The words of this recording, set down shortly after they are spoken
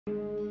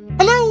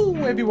Hello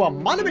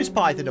everyone, my name is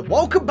Python and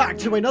welcome back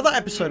to another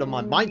episode of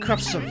my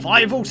Minecraft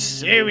survival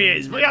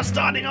series. We are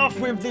starting off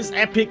with this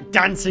epic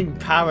dancing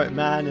parrot,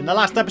 man. In the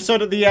last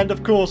episode at the end,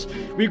 of course,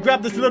 we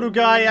grabbed this little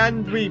guy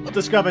and we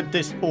discovered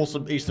this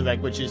awesome Easter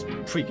egg, which is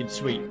freaking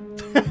sweet.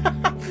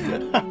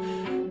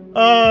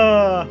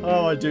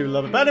 Oh, I do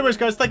love it. But anyways,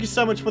 guys, thank you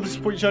so much for the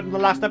support you showed in the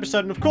last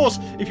episode. And of course,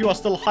 if you are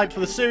still hyped for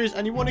the series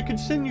and you want to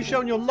continue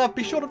showing your love,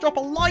 be sure to drop a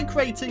like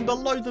rating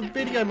below the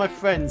video, my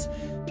friends.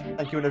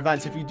 Thank you in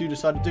advance if you do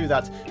decide to do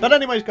that. But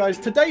anyways, guys,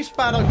 today's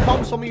fan art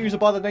comes from a user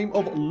by the name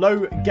of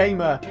Low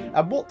Gamer.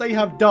 And what they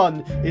have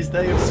done is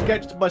they have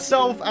sketched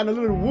myself and a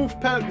little wolf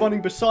pet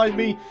running beside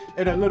me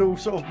in a little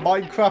sort of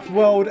Minecraft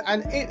world.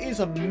 And it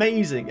is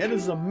amazing. It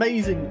is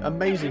amazing,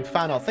 amazing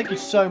fan art. Thank you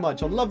so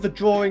much. I love the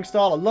drawing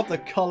style. I love the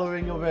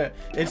coloring of it.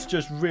 It's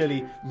just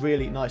really,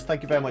 really nice.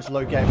 Thank you very much,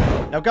 Low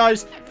Gamer. Now,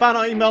 guys, fan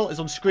art email is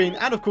on screen.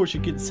 And, of course,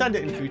 you can send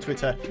it in through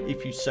Twitter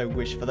if you so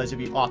wish, for those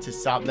of you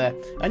artists out there.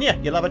 And, yeah,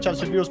 you'll have a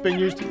chance of yours being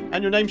used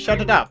and your name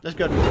shouted out. Let's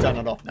go and turn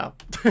it off now.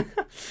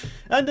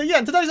 And yeah,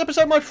 in today's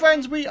episode, my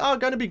friends, we are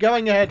going to be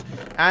going ahead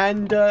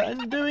and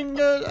doing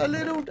a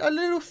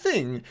little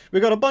thing.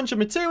 We've got a bunch of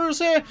materials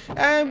here,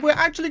 and we're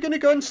actually going to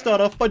go and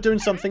start off by doing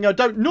something I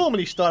don't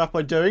normally start off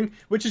by doing,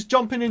 which is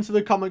jumping into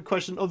the comment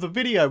question of the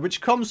video, which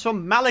comes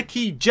from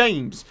Malachi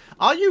James.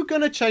 Are you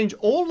going to change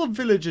all the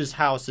villagers'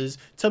 houses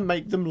to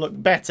make them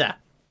look better?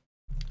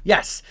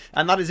 Yes,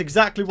 and that is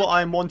exactly what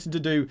I am wanting to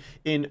do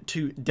in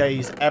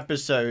today's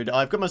episode.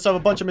 I've got myself a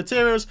bunch of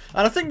materials,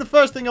 and I think the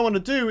first thing I want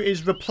to do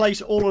is replace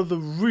all of the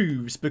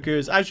roofs,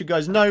 because as you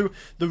guys know,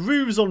 the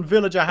roofs on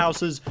villager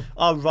houses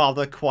are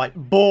rather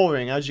quite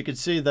boring. As you can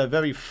see, they're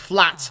very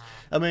flat.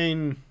 I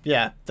mean,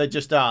 yeah, they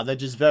just are. They're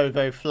just very,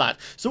 very flat.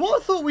 So what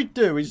I thought we'd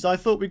do is I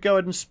thought we'd go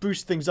ahead and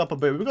spruce things up a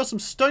bit. We've got some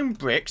stone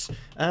bricks.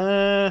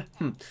 I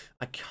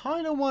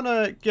kind of want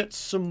to get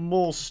some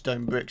more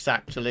stone bricks,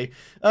 actually.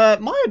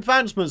 My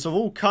advancements are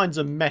all kinds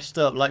of messed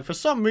up. Like, for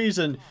some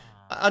reason,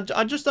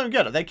 I just don't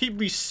get it. They keep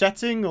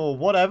resetting or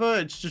whatever.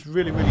 It's just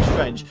really, really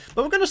strange.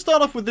 But we're going to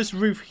start off with this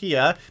roof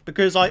here,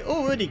 because I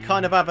already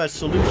kind of have a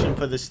solution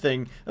for this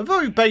thing. A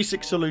very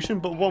basic solution,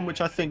 but one which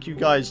I think you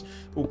guys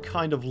will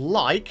kind of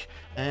like.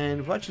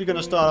 And we're actually going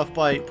to start off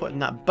by putting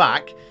that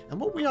back. And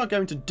what we are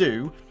going to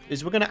do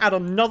is we're going to add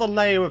another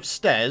layer of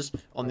stairs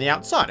on the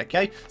outside,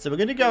 okay? So we're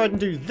going to go ahead and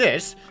do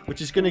this,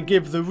 which is going to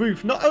give the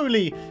roof not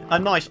only a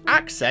nice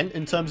accent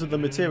in terms of the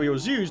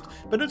materials used,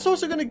 but it's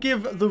also going to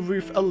give the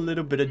roof a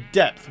little bit of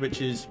depth,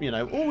 which is, you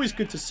know, always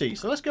good to see.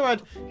 So let's go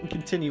ahead and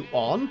continue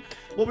on.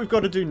 What we've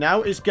got to do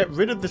now is get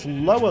rid of this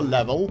lower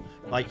level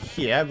right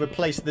here,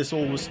 replace this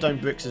all with stone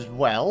bricks as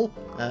well.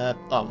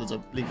 Oh, there's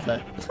a leaf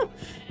there.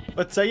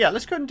 But yeah,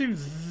 let's go and do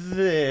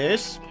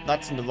this.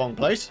 That's in the wrong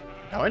place.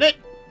 Now in it.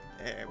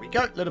 There we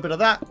go. A little bit of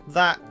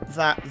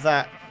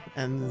that,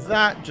 and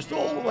that. Just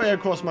all the way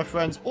across, my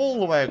friends. All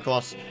the way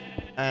across.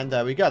 And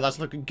there we go. That's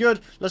looking good.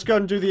 Let's go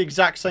and do the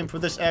exact same for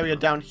this area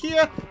down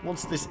here.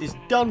 Once this is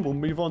done, we'll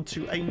move on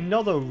to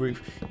another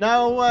roof.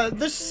 Now,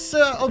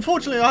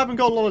 unfortunately, I haven't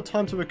got a lot of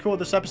time to record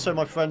this episode,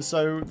 my friends,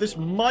 so this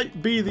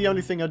might be the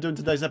only thing I do in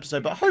today's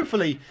episode, but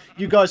hopefully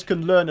you guys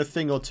can learn a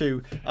thing or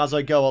two as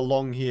I go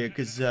along here,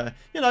 because,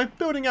 you know,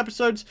 building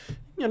episodes...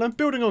 You know,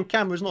 building on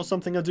camera is not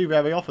something I do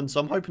very often,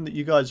 so I'm hoping that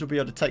you guys will be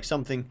able to take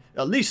something,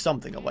 at least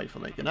something away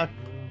from it, you know?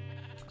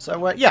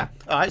 So, yeah.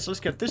 Alright, so let's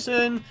get this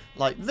in,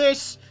 like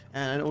this,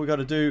 and all we got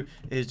to do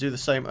is do the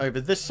same over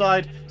this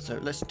side. So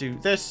let's do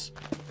this,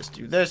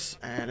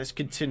 and let's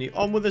continue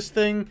on with this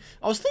thing.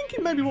 I was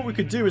thinking maybe what we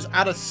could do is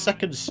add a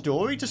second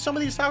story to some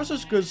of these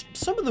houses, because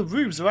some of the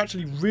roofs are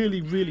actually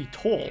really, really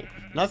tall,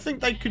 and I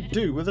think they could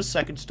do with a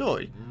second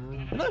story.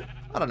 You know?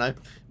 I don't know.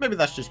 Maybe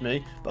that's just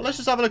me. But let's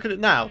just have a look at it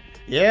now.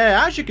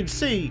 Yeah, as you can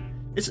see,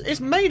 it's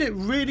made it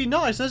really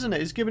nice, hasn't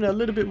it? It's given it a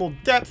little bit more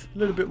depth, a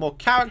little bit more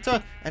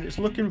character, and it's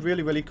looking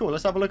really, really cool.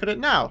 Let's have a look at it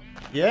now.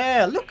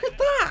 Yeah, look at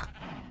that.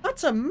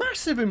 That's a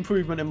massive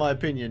improvement in my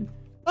opinion.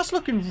 That's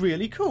looking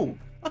really cool.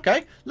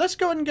 Okay, let's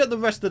go ahead and get the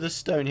rest of this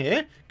stone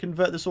here.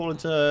 Convert this all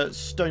into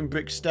stone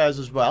brick stairs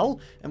as well.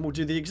 And we'll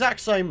do the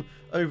exact same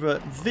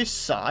over this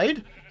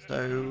side.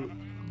 So,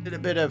 a little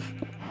bit of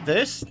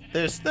this.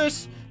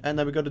 And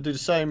then we've got to do the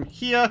same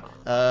here.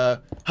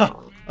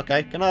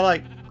 Okay, can I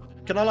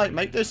like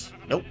make this?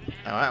 Nope.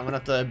 Alright, I'm gonna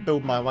have to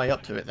build my way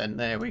up to it then.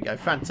 There we go.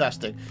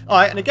 Fantastic.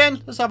 Alright, and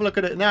again, let's have a look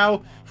at it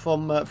now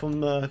from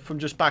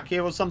just back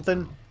here or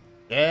something.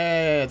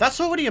 Yeah, that's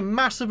already a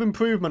massive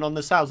improvement on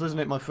this house, isn't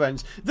it, my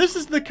friends? This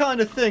is the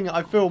kind of thing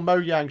I feel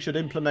Mojang should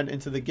implement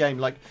into the game.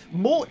 Like,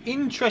 more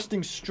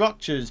interesting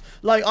structures.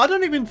 Like, I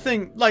don't even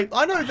think... Like,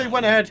 I know they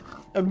went ahead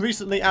and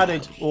recently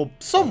added, or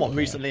someone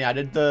recently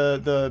added,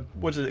 the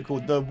what is it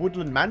called? The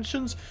Woodland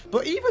Mansions.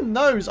 But even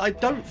those, I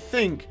don't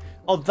think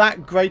are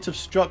that great of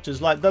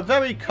structures. Like, they're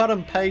very cut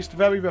and paste,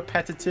 very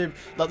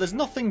repetitive. Like, there's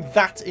nothing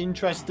that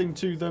interesting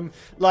to them.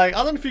 Like,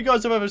 I don't know if you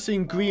guys have ever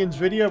seen Grian's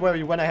video where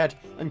he went ahead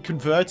and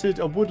converted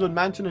a woodland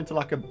mansion into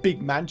like a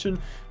big mansion,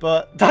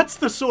 but that's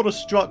the sort of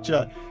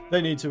structure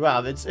they need to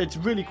have. It's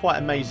really quite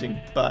amazing,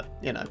 but,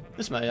 you know,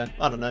 this may,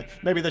 I don't know.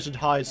 Maybe they should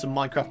hire some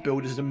Minecraft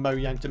builders in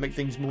Mojang to make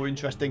things more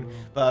interesting.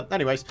 But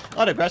anyways,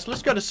 I digress.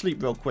 Let's go to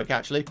sleep real quick,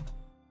 actually.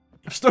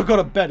 I've still got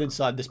a bed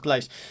inside this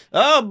place.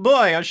 Oh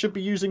boy, I should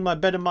be using my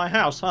bed in my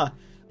house, huh?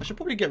 I should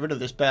probably get rid of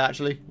this bed,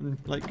 actually, and,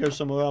 like, go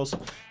somewhere else.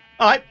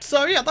 Alright,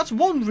 so yeah, that's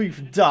one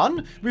roof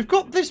done. We've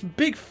got this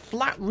big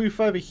flat roof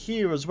over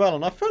here as well,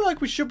 and I feel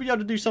like we should be able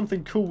to do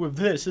something cool with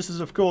this. This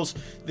is, of course,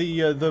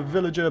 the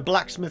villager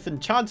blacksmith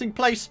enchanting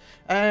place,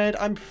 and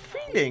I'm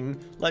feeling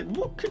like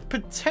what could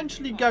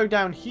potentially go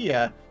down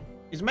here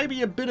is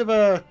maybe a bit of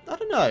a, I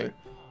don't know.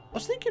 I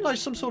was thinking like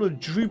some sort of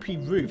droopy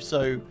roof,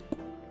 so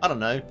I don't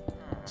know.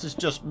 This is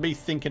just me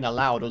thinking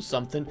aloud or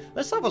something.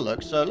 Let's have a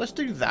look. So let's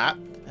do that,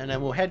 and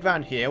then we'll head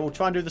round here. We'll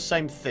try and do the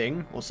same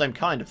thing, or same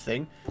kind of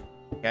thing.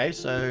 Okay,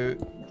 so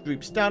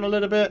droops down a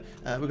little bit.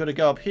 We're gonna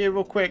go up here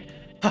real quick.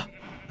 Huh,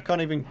 I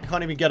can't even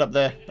get up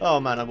there. Oh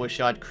man, I wish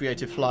I had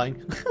creative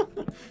flying.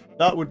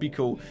 That would be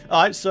cool.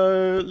 All right,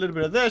 so a little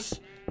bit of this.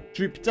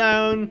 Droop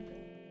down.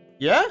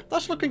 Yeah,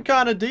 that's looking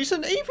kind of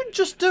decent. Even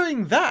just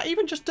doing that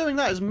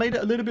has made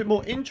it a little bit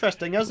more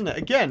interesting, hasn't it?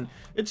 Again,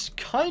 it's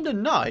kind of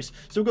nice.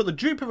 So we've got the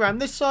droop around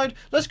this side.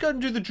 Let's go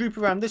and do the droop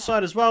around this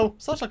side as well.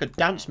 Sounds like a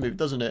dance move,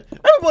 doesn't it?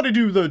 Everybody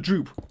do the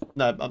droop.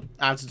 No, I'm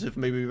additive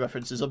movie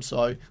references. I'm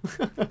sorry.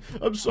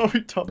 I'm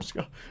sorry,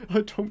 Tomska.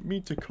 I don't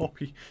mean to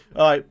copy.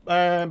 All right,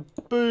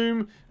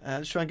 boom.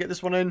 Let's try and get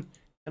this one in.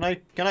 Can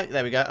I?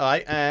 There we go. All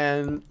right,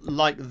 and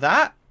like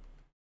that.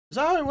 Is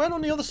that how it went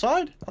on the other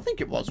side? I think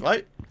it was,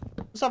 right?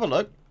 Let's have a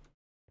look.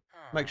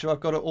 Make sure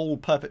I've got it all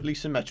perfectly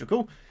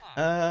symmetrical.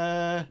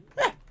 Yeah,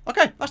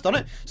 okay, that's done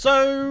it.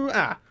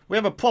 So, we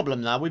have a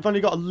problem now. We've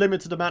only got a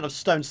limited amount of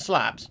stone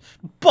slabs.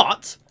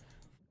 But,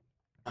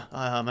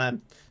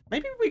 man,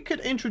 maybe we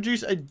could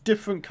introduce a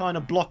different kind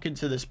of block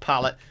into this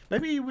palette.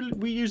 Maybe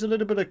we use a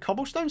little bit of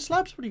cobblestone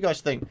slabs? What do you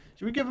guys think?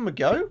 Should we give them a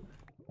go?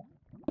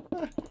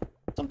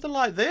 Something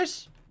like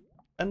this.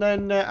 And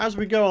then as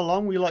we go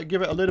along, we like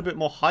give it a little bit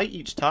more height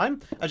each time.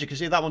 As you can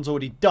see, that one's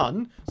already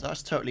done, so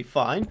that's totally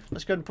fine.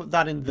 Let's go and put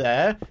that in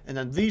there. And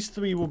then these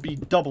three will be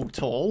double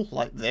tall,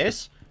 like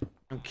this.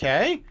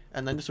 Okay.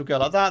 And then this will go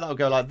like that. That'll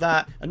go like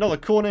that. Another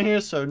corner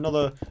here, so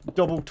another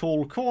double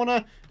tall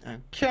corner.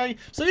 Okay.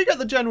 So you get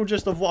the general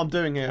gist of what I'm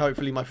doing here,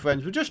 hopefully, my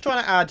friends. We're just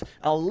trying to add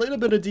a little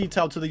bit of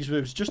detail to these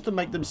roofs just to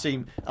make them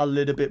seem a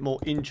little bit more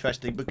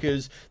interesting,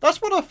 because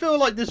that's what I feel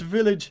like this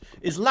village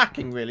is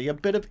lacking, really. A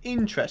bit of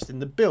interest in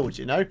the build,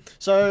 you know?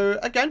 So,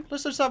 again,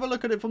 let's just have a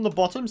look at it from the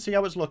bottom, see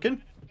how it's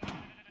looking.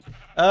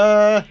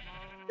 Yeah.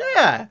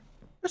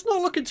 It's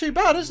not looking too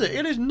bad, is it?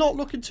 It is not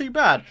looking too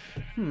bad.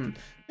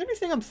 The only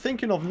thing I'm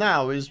thinking of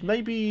now is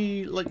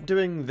maybe like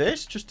doing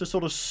this just to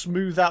sort of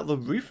smooth out the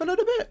roof a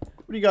little bit.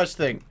 What do you guys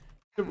think?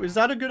 Is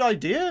that a good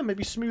idea?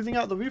 Maybe smoothing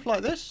out the roof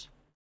like this?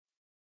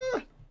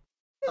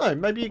 No,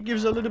 maybe it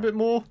gives a little bit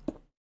more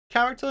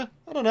character.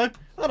 I don't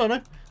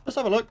know. Let's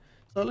have a look.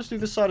 So let's do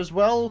this side as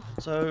well.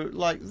 So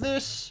like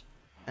this,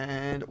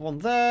 and one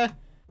there,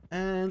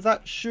 and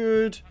that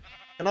should.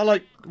 And I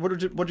like. What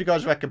do you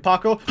guys reckon?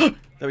 Parkour.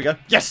 There we go.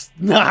 Yes!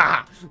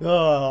 Nah!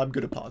 Oh, I'm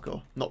good at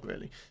parkour. Not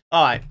really.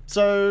 Alright,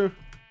 so...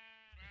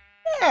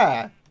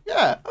 Yeah,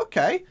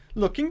 okay.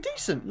 Looking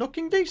decent.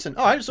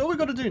 Alright, so all we've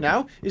got to do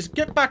now is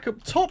get back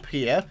up top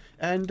here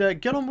and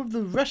get on with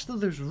the rest of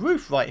this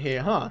roof right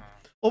here, huh?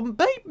 Or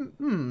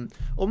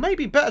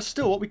maybe better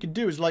still, what we could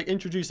do is like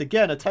introduce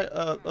again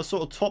a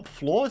sort of top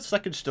floor,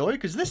 second story,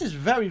 because this is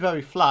very,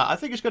 very flat. I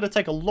think it's going to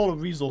take a lot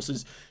of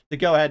resources to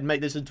go ahead and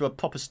make this into a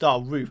proper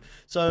style roof.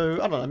 So,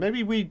 I don't know,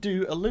 maybe we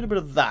do a little bit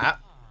of that.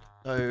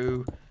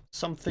 So,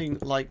 something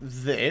like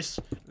this.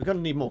 We're going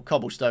to need more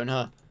cobblestone,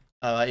 huh?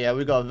 Alright, yeah,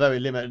 we've got a very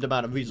limited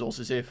amount of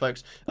resources here,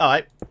 folks.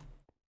 Alright.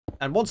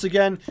 And once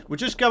again, we're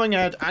just going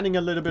ahead, adding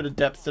a little bit of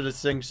depth to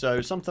this thing.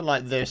 So, something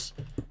like this.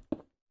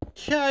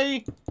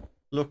 Okay.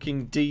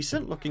 Looking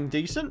decent.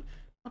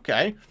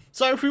 Okay.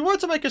 So, if we were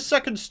to make a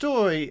second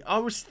story, I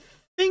was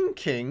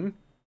thinking...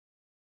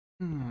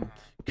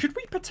 could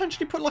we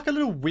potentially put like a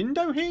little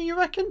window here, you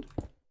reckon?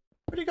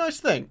 What do you guys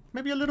think?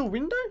 Maybe a little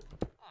window?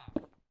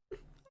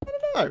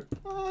 I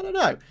don't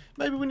know.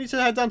 Maybe we need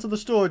to head down to the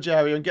storage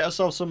area and get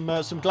ourselves some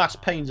glass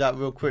panes out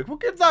real quick. We'll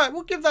give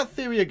that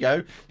theory a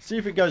go. See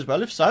if it goes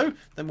well. If so,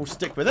 then we'll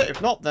stick with it.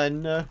 If not,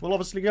 then we'll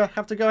obviously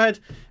have to go ahead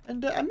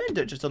and amend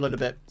it just a little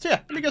bit. So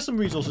yeah, let me get some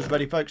resources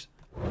ready, folks.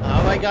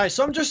 Alright guys,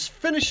 so I'm just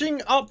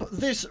finishing up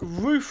this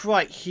roof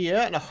right here,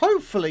 and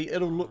hopefully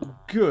it'll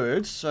look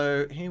good.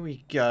 So here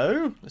we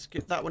go. Let's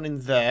get that one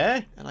in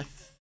there. And I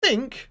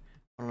think,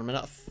 hold on a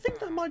minute, I think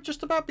that might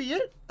just about be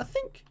it. I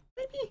think,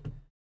 maybe.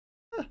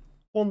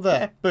 One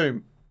there.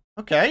 Boom.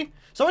 Okay.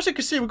 So as you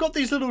can see, we've got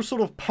these little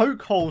sort of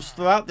poke holes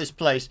throughout this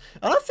place.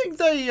 And I think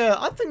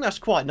I think that's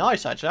quite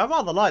nice, actually. I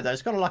rather like that.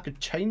 It's kind of like a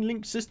chain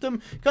link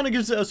system. Kind of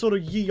gives it a sort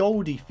of ye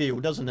olde feel,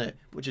 doesn't it?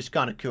 Which is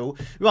kind of cool.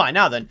 Right,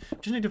 now then.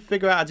 Just need to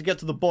figure out how to get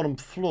to the bottom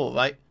floor,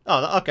 right?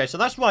 Oh, okay, so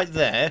that's right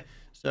there.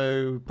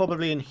 So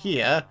probably in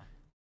here.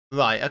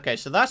 Right, okay,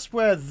 so that's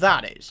where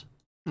that is.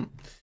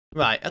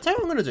 Right, I'll tell you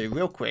what I'm going to do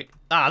real quick.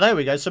 Ah, there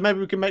we go. So maybe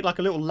we can make like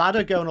a little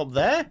ladder going up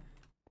there.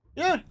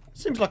 Yeah,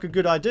 seems like a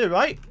good idea,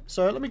 right?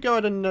 So let me go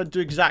ahead and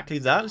do exactly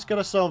that. Let's get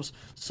ourselves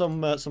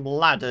some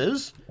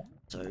ladders.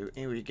 So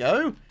here we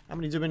go. How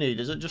many do we need?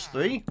 Is it just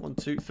 3? 1,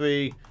 2,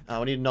 3. Oh,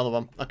 we need another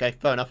one. Okay,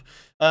 fair enough.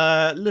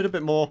 A little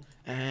bit more.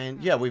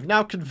 And yeah, we've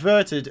now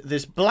converted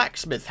this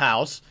blacksmith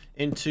house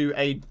into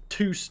a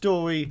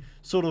 2-story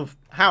sort of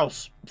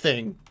house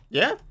thing.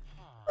 Yeah?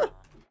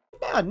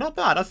 Not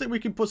bad. I think we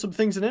can put some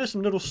things in here,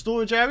 some little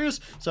storage areas.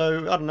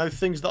 So, I don't know,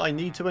 things that I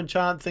need to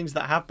enchant, things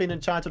that have been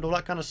enchanted, all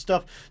that kind of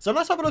stuff. So,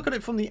 let's have a look at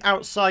it from the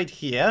outside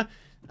here.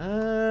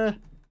 Yeah,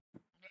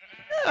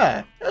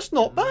 that's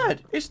not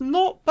bad. It's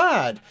not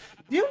bad.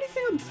 The only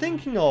thing I'm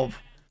thinking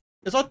of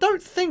is I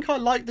don't think I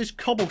like this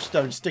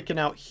cobblestone sticking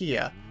out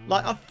here.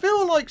 Like, I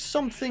feel like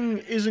something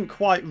isn't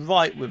quite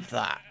right with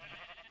that.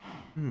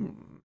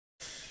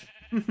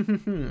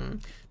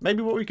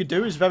 Maybe what we could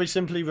do is very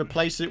simply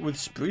replace it with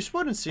spruce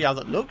wood and see how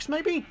that looks,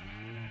 maybe?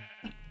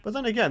 But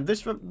then again,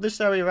 this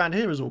area around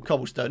here is all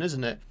cobblestone,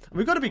 isn't it? And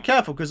we've got to be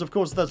careful because, of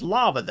course, there's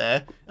lava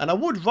there. And I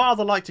would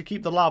rather like to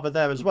keep the lava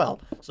there as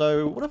well.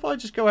 So what if I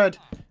just go ahead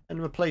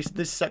and replace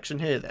this section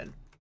here then?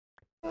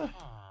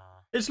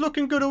 It's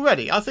looking good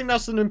already. I think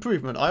that's an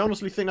improvement. I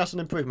honestly think that's an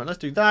improvement. Let's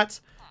do that.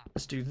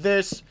 Let's do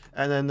this,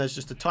 and then there's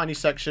just a tiny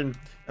section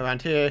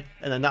around here,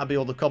 and then that'll be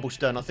all the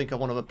cobblestone I think I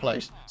want to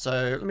replace. So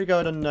let me go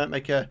ahead and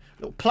make a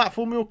little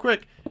platform real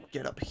quick.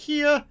 Get up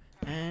here,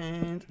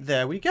 and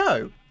there we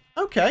go.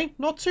 Okay,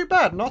 not too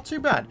bad, not too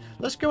bad.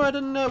 Let's go ahead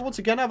and once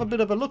again have a bit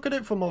of a look at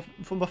it from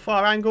a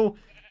far angle.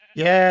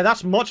 Yeah,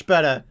 that's much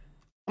better.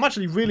 I'm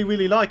actually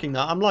really liking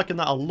that. I'm liking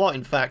that a lot,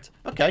 in fact.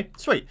 Okay,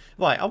 sweet.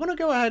 Right, I want to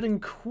go ahead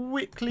and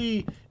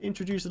quickly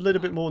introduce a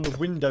little bit more in the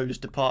Windows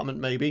department,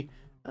 maybe.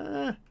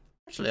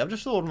 Actually, I've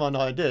just thought of an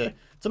idea.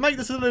 To make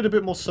this a little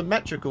bit more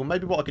symmetrical,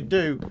 maybe what I could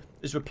do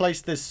is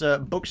replace this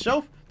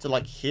bookshelf to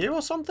like here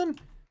or something.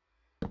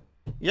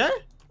 Yeah,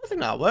 I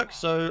think that'll work.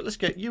 So let's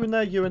get you in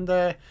there, you in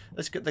there.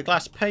 Let's get the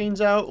glass panes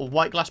out, or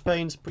white glass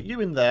panes. Put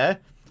you in there.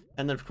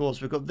 And then, of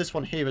course, we've got this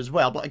one here as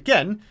well. But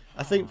again,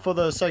 I think for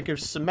the sake of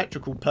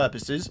symmetrical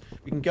purposes,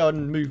 we can go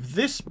and move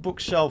this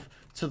bookshelf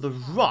to the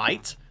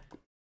right.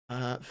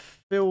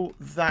 Fill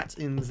that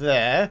in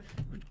there.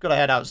 We've got to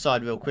head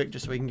outside real quick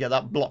just so we can get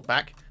that block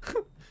back.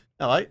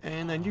 Alright,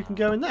 and then you can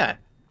go in there.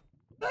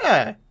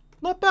 Yeah,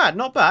 not bad,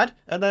 not bad.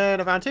 And then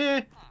around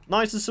here,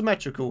 nice and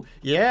symmetrical.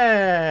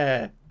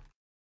 Yeah,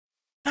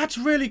 that's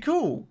really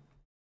cool.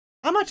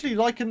 I'm actually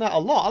liking that a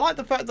lot. I like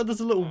the fact that there's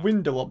a little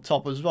window up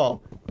top as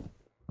well.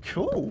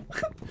 Cool.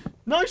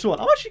 Nice one.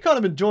 I'm actually kind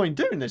of enjoying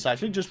doing this,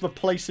 actually. Just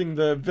replacing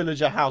the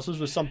villager houses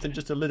with something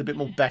just a little bit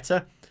more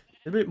better.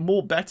 A bit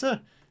more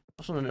better.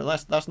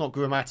 That's not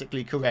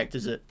grammatically correct,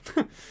 is it?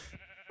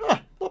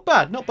 Not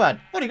bad, not bad.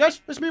 Alright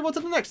guys, let's move on to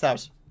the next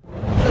house.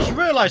 Just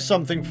realised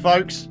something,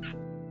 folks.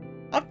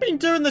 I've been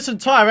doing this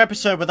entire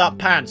episode without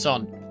pants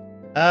on.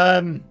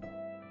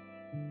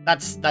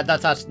 That's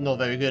not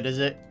very good, is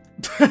it?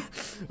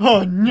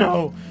 Oh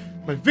no!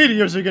 My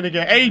videos are gonna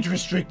get age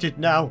restricted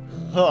now.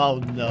 Oh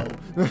no.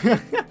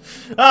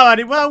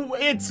 Alrighty, well,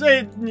 it's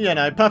you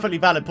know, perfectly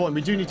valid point.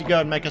 We do need to go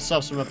and make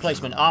ourselves some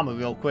replacement armor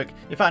real quick.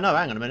 In fact, no,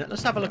 hang on a minute.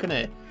 Let's have a look in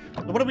here.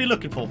 What are we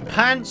looking for?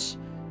 Pants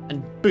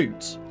and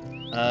boots.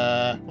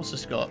 What's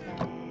this got?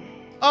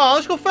 Oh,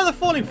 it's got feather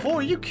falling 4.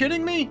 Are you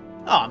kidding me?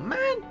 Oh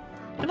man,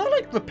 can I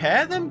like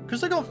repair them?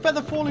 Because they got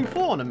feather falling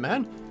 4 on them,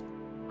 man.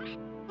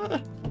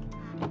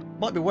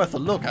 Might be worth a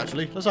look,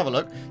 actually. Let's have a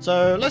look.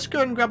 So let's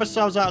go and grab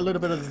ourselves out a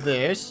little bit of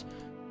this.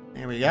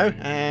 There we go.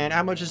 And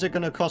how much is it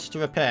going to cost to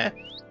repair?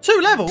 2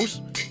 levels?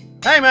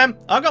 Hey, man.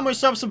 I got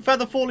myself some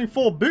feather falling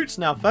 4 boots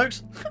now,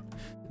 folks.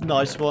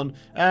 Nice one.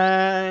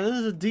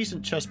 There's a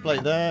decent chest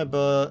plate there,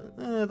 but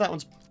that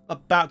one's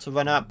about to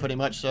run out pretty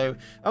much. So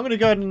I'm going to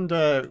go ahead and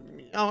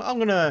I'm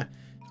going to...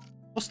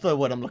 What's the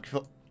word I'm looking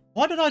for?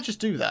 Why did I just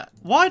do that?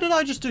 Why did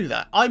I just do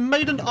that? I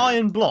made an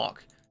iron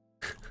block.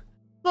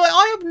 Like,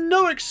 I have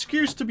no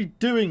excuse to be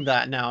doing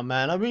that now,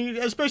 man. I mean,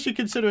 especially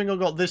considering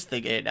I've got this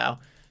thing here now.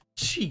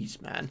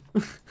 Jeez, man.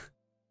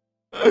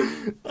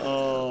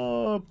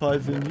 Oh,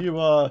 Python, you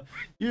are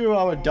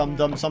a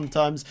dum-dum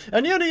sometimes.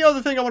 And the only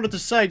other thing I wanted to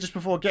say just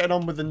before getting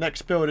on with the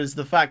next build is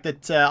the fact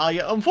that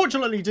I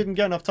unfortunately didn't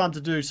get enough time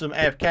to do some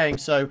AFKing,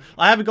 so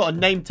I haven't got a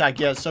name tag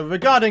yet. So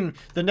regarding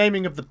the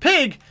naming of the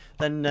pig,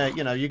 then,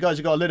 you know, you guys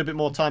have got a little bit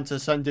more time to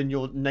send in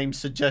your name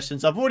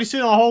suggestions. I've already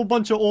seen a whole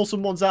bunch of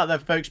awesome ones out there,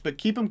 folks, but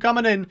keep them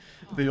coming in.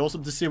 It'd be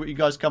awesome to see what you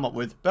guys come up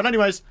with. But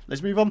anyways,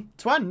 let's move on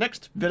to our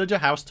next villager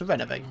house to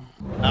renovate.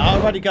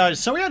 Alrighty, guys,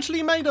 so we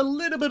actually made a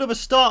little bit of a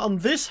start on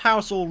this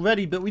house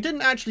already, but we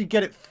didn't actually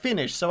get it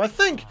finished. So I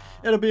think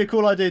it'll be a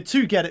cool idea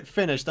to get it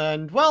finished.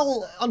 And,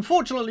 well,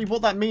 unfortunately,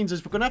 what that means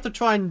is we're going to have to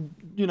try and,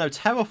 you know,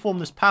 terraform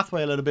this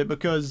pathway a little bit,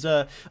 because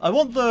I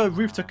want the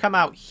roof to come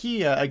out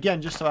here,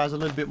 again, just so it has a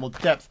little bit more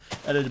depth,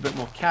 a little bit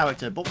more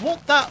character. But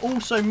what that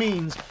also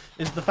means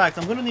is the fact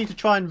I'm going to need to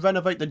try and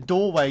renovate the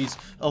doorways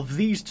of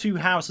these two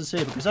houses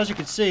here, because as you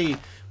can see,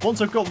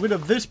 once I've got rid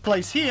of this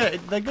place here,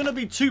 they're going to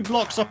be 2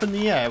 blocks up in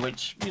the air,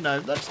 which, you know,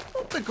 that's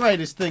not the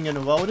greatest thing in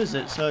the world, is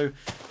it? So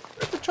we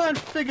have to try and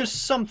figure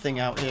something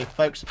out here,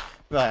 folks.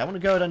 Right, I want to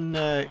go ahead and...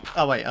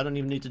 oh, wait, I don't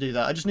even need to do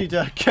that. I just need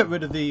to get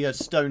rid of the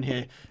stone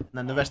here, and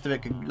then the rest of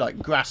it can, like,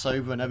 grass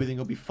over and everything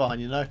will be fine,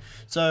 you know?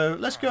 So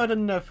let's go ahead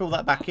and fill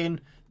that back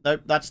in.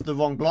 Nope, that's the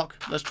wrong block.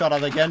 Let's try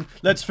that again.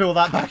 Let's fill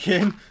that back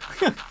in.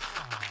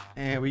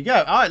 There we go.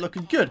 Alright,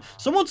 looking good.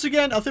 So once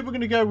again, I think we're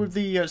going to go with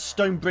the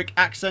stone brick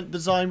accent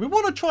design. We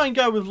want to try and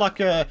go with like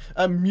a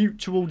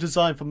mutual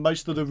design for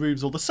most of the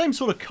roofs, or the same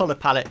sort of colour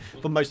palette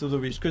for most of the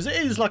roofs, because it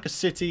is like a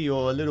city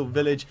or a little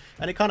village,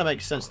 and it kind of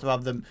makes sense to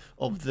have them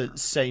of the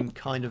same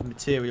kind of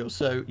material.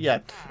 So yeah,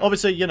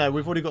 obviously, you know,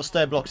 we've already got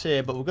stair blocks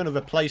here, but we're going to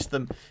replace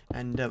them,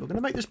 and we're going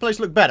to make this place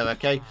look better,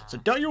 okay? So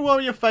don't you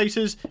worry your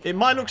faces. It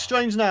might look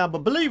strange now, but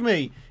believe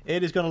me,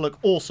 it is going to look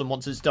awesome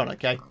once it's done,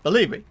 okay?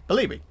 Believe me.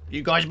 Believe me.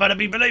 You guys better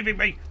be believing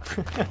me.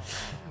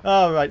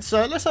 Alright,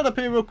 so let's head up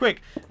here real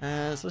quick.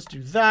 So let's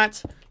do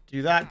that.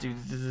 Do that. Do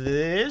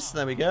this.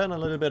 There we go. And a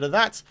little bit of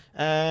that.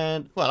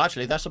 And, well,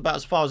 actually, that's about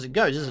as far as it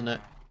goes, isn't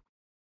it?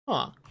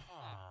 Huh.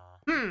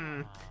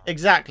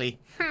 Exactly.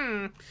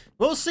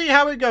 We'll see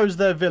how it goes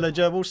there,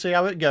 villager. We'll see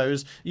how it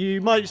goes.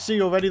 You might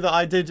see already that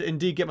I did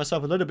indeed get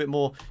myself a little bit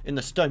more in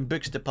the stone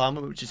bricks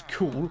department, which is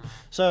cool.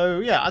 So,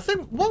 yeah, I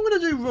think what I'm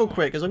going to do real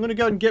quick is I'm going to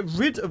go and get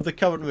rid of the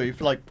current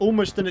roof, like,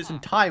 almost in its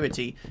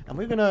entirety. And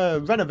we're going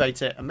to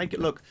renovate it and make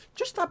it look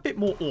just a bit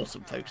more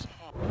awesome, folks.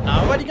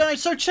 Alrighty,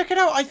 guys, so check it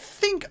out. I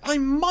think I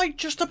might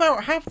just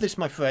about have this,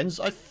 my friends.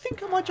 I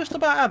think I might just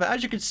about have it.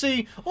 As you can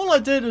see, all I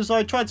did is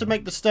I tried to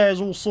make the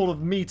stairs all sort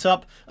of meet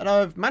up, and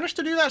I've managed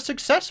to do that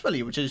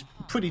successfully, which is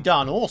pretty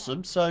darn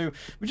awesome. So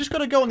we just got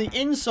to go on the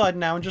inside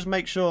now and just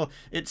make sure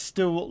it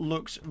still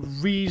looks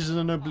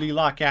reasonably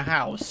like a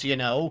house, you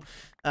know.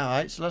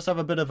 Alright, so let's have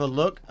a bit of a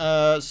look.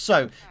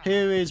 So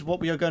here is what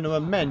we are going to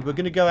amend. We're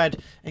going to go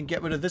ahead and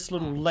get rid of this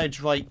little ledge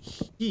right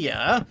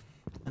here.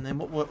 And then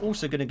what we're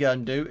also going to go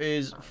and do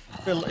is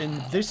fill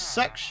in this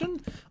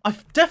section. I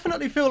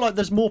definitely feel like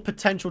there's more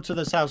potential to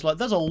this house. Like,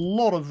 there's a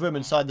lot of room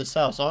inside this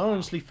house. I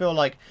honestly feel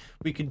like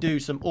we could do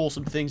some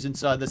awesome things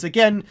inside this.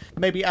 Again,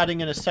 maybe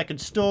adding in a second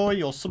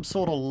story or some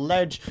sort of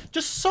ledge.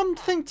 Just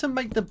something to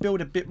make the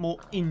build a bit more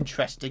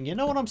interesting. You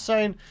know what I'm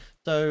saying?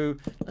 So,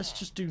 let's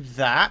just do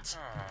that.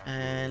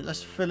 And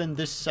let's fill in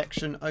this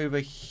section over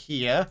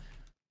here.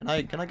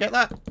 Can I get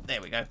that?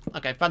 There we go.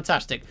 Okay,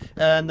 fantastic.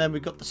 And then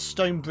we've got the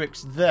stone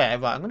bricks there.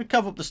 Right, I'm going to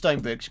cover up the stone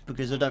bricks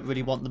because I don't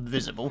really want them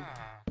visible.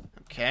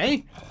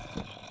 Okay.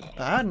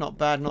 Not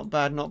bad, not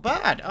bad, not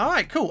bad.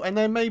 Alright, cool. And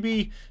then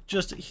maybe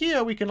just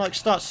here we can like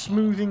start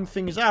smoothing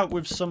things out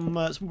with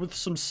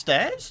some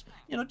stairs.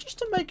 You know, just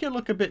to make it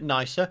look a bit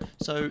nicer.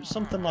 So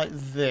something like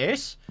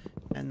this.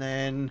 And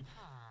then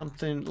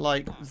something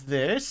like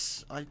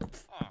this. I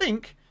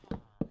think...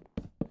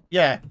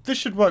 yeah, this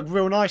should work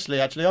real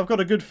nicely, actually. I've got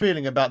a good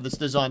feeling about this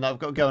design that I've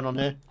got going on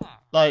here.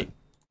 Like,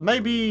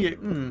 maybe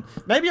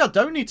I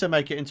don't need to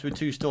make it into a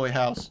 2-story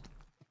house.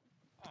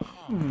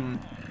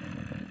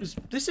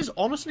 This is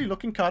honestly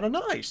looking kind of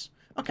nice.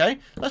 Okay,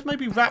 let's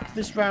maybe wrap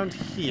this round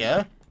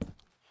here.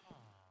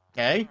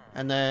 Okay,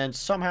 and then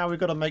somehow we've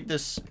got to make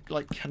this,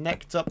 like,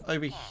 connect up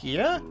over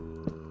here.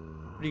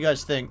 What do you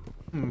guys think?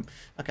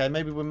 Okay,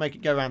 maybe we'll make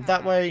it go around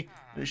that way.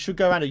 It should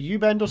go around a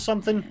U-bend or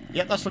something.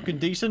 Yep, that's looking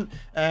decent.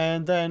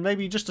 And then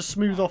maybe just to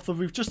smooth off the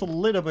roof just a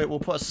little bit, we'll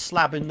put a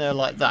slab in there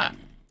like that.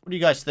 What do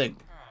you guys think?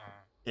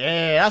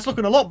 Yeah, that's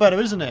looking a lot better,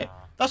 isn't it?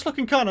 That's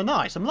looking kind of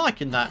nice. I'm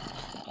liking that.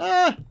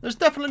 There's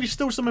definitely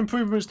still some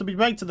improvements to be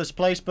made to this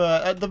place,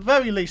 but at the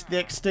very least, the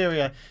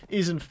exterior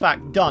is in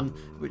fact done,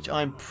 which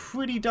I'm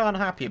pretty darn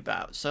happy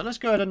about. So let's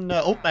go ahead and...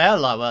 oh,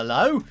 hello,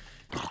 hello.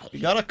 We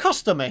got a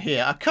customer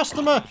here. A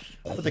customer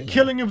for the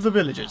killing of the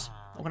villagers.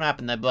 Not gonna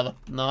happen there, brother.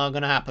 Not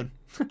gonna happen.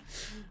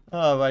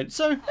 Alright,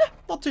 so,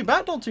 not too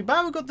bad, not too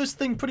bad. We've got this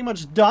thing pretty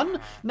much done.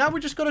 Now we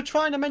just got to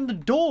try and amend the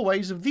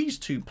doorways of these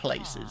two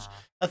places.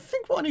 I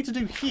think what I need to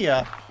do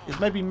here is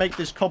maybe make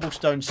this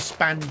cobblestone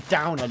span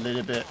down a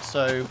little bit.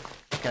 So,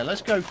 okay,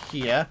 let's go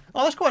here.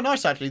 Oh, that's quite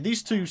nice, actually.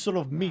 These two sort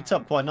of meet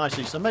up quite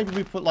nicely. So maybe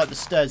we put, like, the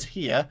stairs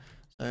here.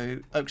 So,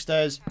 oak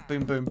stairs,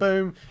 boom, boom,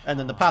 boom. And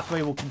then the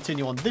pathway will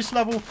continue on this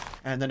level.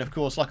 And then, of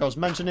course, like I was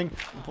mentioning,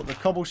 we'll put the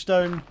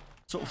cobblestone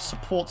sort of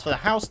supports for the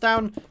house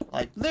down,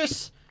 like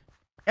this.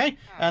 Okay,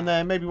 and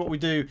then maybe what we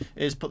do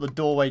is put the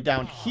doorway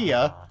down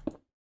here.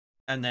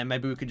 And then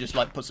maybe we could just,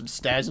 like, put some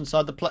stairs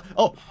inside the place.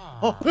 Oh,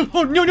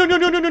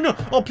 no.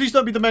 Oh, please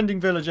don't be the mending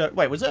villager.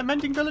 Wait, was it a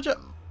mending villager?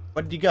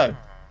 Where did he go?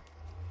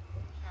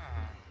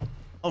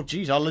 Oh,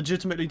 jeez, I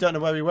legitimately don't know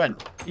where he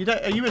went.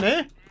 Are you in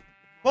here?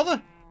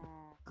 Brother?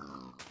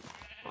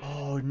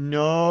 Oh,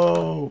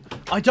 no.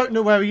 I don't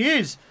know where he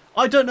is.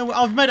 I don't know.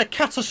 I've made a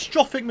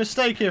catastrophic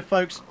mistake here,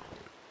 folks.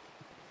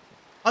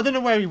 I don't know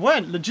where he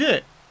went,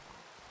 legit.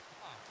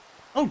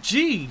 Oh,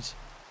 jeez.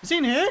 Is he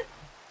in here?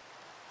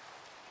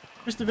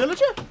 Mr.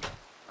 Villager?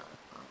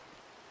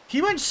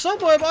 He went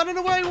somewhere, but I don't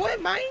know where he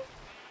went, mate.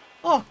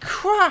 Oh,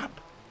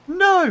 crap.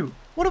 No.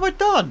 What have I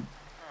done?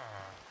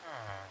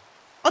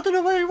 I don't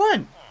know where he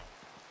went.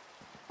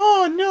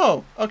 Oh,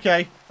 no.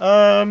 Okay.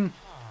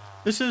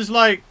 This is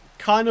like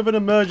kind of an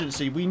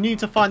emergency. We need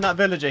to find that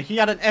villager. He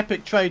had an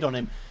epic trade on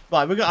him.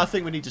 Right, I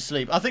think we need to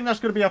sleep. I think that's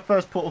going to be our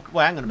first portal.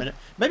 Wait, hang on a minute.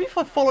 Maybe if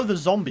I follow the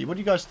zombie, what do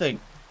you guys think?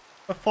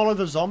 If I follow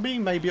the zombie,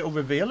 maybe it'll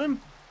reveal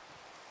him?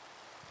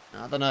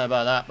 I don't know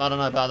about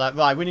that.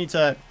 Right, we need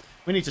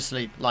to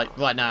sleep, like,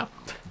 right now.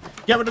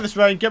 Get rid of this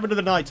rain, get rid of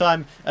the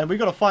nighttime, and we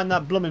got to find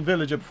that blooming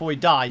villager before he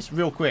dies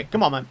real quick.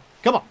 Come on, man.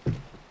 Come on.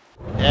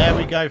 There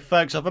we go,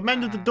 folks. I've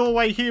amended the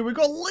doorway here. We've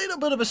got a little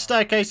bit of a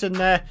staircase in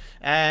there.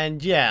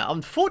 And, yeah,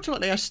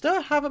 unfortunately, I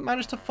still haven't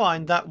managed to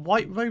find that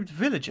white-robed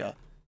villager.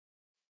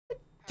 Where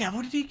the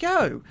devil did he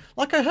go?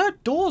 Like, I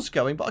heard doors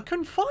going, but I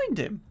couldn't find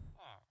him.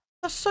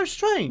 That's so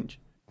strange.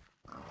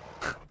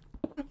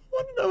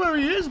 I don't know where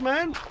he is,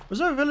 man. Was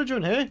there a villager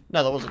in here?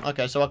 No, there wasn't.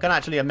 Okay, so I can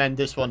actually amend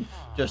this one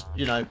just,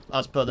 you know,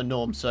 as per the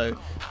norm. So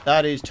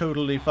that is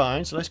totally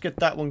fine. So let's get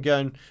that one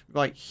going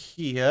right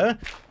here.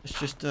 Let's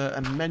just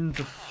amend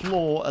the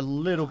floor a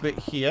little bit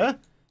here.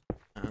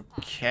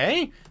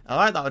 Okay. All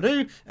right, that'll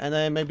do. And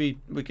then maybe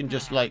we can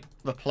just, like,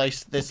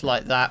 replace this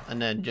like that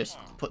and then just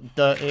put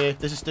dirt here.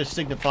 This is to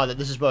signify that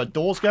this is where a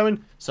door's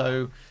going.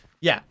 So,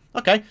 yeah.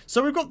 Okay,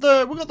 so we've got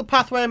the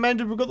pathway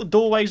amended, we've got the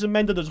doorways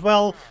amended as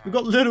well. We've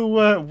got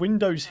little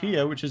windows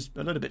here, which is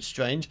a little bit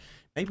strange.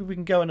 Maybe we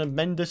can go and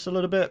amend this a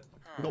little bit.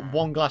 We've got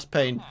one glass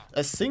pane,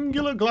 a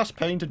singular glass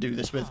pane to do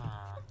this with.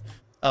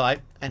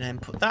 Alright, and then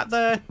put that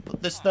there,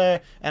 put this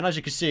there, and as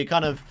you can see, it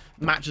kind of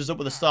matches up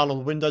with the style of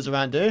the windows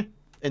around here,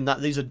 in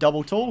that these are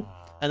double tall.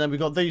 And then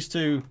we've got these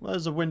two. Well,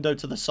 there's a window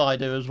to the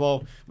side here as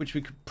well, which we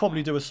could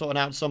probably do a sorting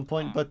out at some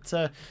point, but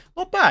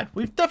not bad.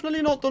 We've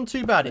definitely not done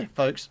too bad here,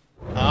 folks.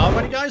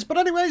 Alrighty guys, but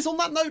anyways, on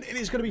that note, it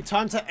is going to be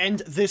time to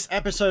end this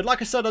episode.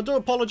 Like I said, I do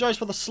apologise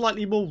for the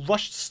slightly more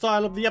rushed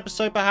style of the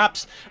episode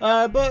perhaps,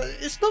 but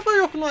it's not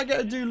very often I get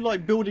to do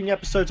like building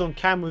episodes on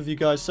camera with you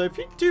guys, so if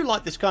you do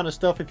like this kind of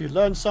stuff, if you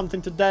learned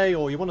something today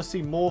or you want to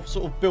see more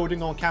sort of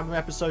building on camera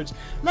episodes,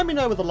 let me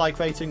know with a like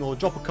rating or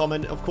drop a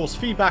comment. Of course,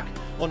 feedback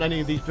on any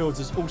of these builds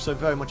is also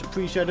very much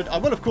appreciated. I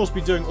will of course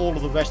be doing all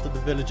of the rest of the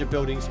villager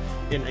buildings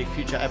in a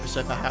future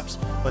episode perhaps,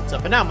 but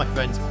for now my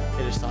friends,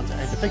 it is time to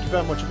end. Thank you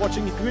very much for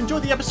watching. If you enjoyed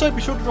the episode,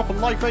 be sure to drop a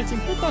like rating,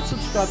 hit that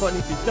subscribe button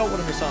if you don't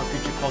want to miss out on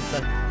future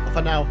content. But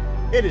for now,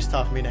 it is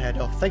time for me to head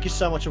off. Thank you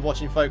so much for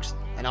watching, folks,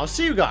 and I'll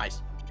see you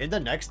guys in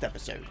the next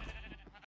episode.